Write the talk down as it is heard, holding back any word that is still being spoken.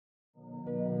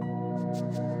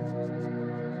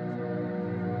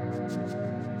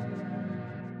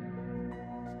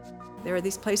There are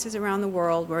these places around the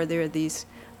world where there are these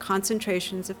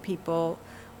concentrations of people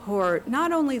who are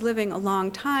not only living a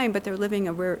long time, but they're living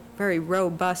a very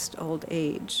robust old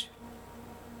age.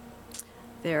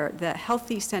 They're the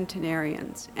healthy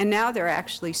centenarians. And now they're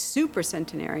actually super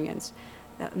centenarians.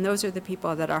 And those are the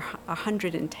people that are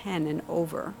 110 and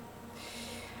over.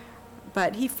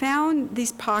 But he found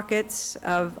these pockets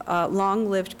of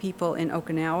long-lived people in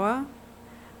Okinawa,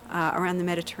 around the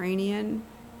Mediterranean,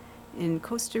 in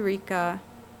Costa Rica,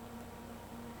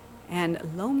 and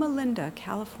Loma Linda,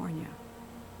 California.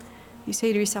 You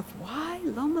say to yourself, why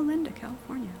Loma Linda,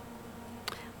 California?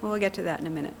 Well, we'll get to that in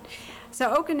a minute.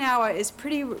 So Okinawa is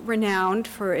pretty renowned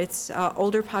for its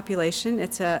older population.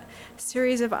 It's a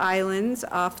series of islands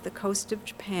off the coast of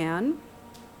Japan.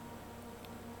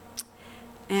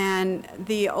 And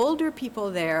the older people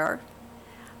there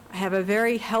have a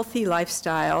very healthy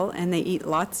lifestyle, and they eat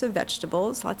lots of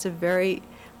vegetables, lots of very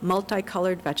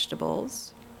multicolored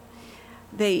vegetables.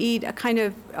 They eat a kind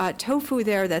of tofu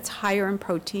there that's higher in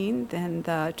protein than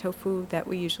the tofu that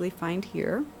we usually find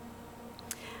here.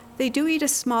 They do eat a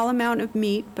small amount of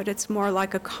meat, but it's more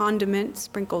like a condiment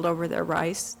sprinkled over their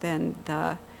rice than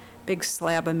the big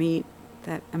slab of meat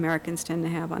that Americans tend to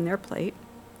have on their plate.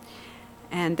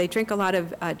 And they drink a lot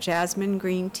of jasmine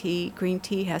green tea. Green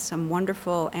tea has some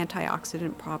wonderful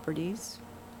antioxidant properties.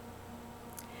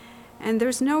 And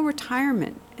there's no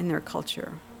retirement in their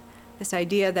culture. This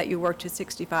idea that you work to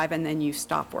 65 and then you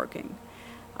stop working.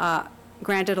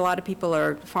 Granted, a lot of people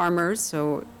are farmers,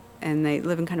 and they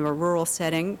live in kind of a rural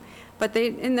setting, but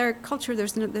in their culture,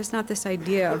 there's not this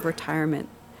idea of retirement.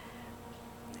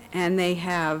 And they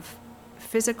have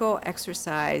physical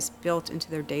exercise built into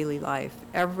their daily life.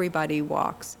 Everybody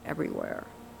walks everywhere.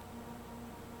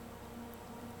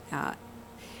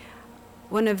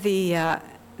 One of the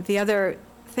other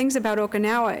things about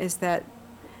Okinawa is that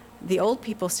the old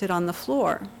people sit on the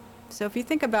floor. So if you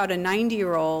think about a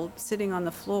 90-year-old sitting on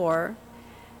the floor,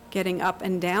 getting up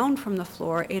and down from the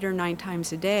floor 8 or 9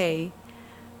 times a day,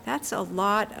 that's a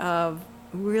lot of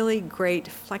really great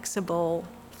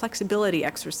flexibility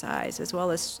exercise, as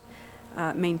well as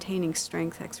maintaining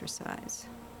strength exercise.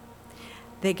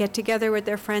 They get together with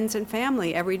their friends and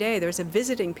family every day. There's a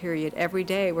visiting period every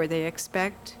day where they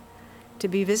expect to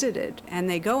be visited, and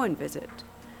they go and visit.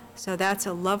 So that's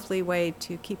a lovely way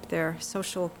to keep their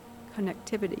social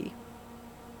connectivity.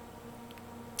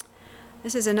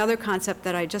 This is another concept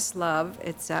that I just love.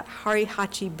 It's Hari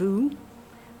Hachi Bu,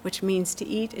 which means to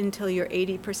eat until you're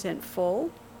 80%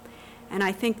 full. And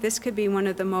I think this could be one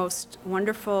of the most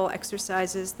wonderful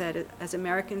exercises that as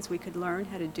Americans we could learn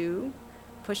how to do,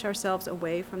 push ourselves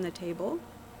away from the table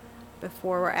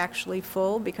before we're actually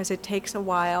full, because it takes a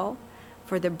while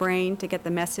for the brain to get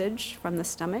the message from the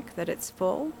stomach that it's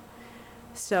full.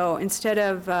 So instead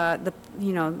of the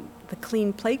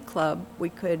clean plate club, we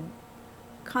could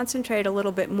concentrate a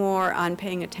little bit more on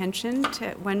paying attention to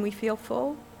when we feel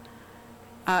full,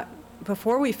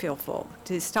 before we feel full,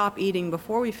 to stop eating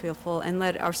before we feel full and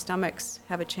let our stomachs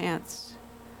have a chance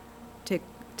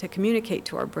to communicate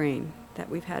to our brain that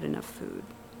we've had enough food.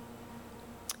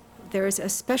 There's a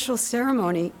special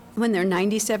ceremony when they're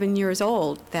 97 years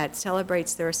old that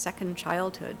celebrates their second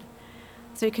childhood.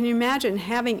 So you can imagine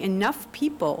having enough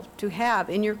people to have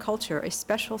in your culture a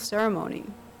special ceremony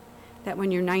that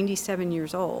when you're 97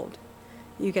 years old,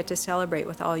 you get to celebrate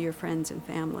with all your friends and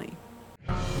family.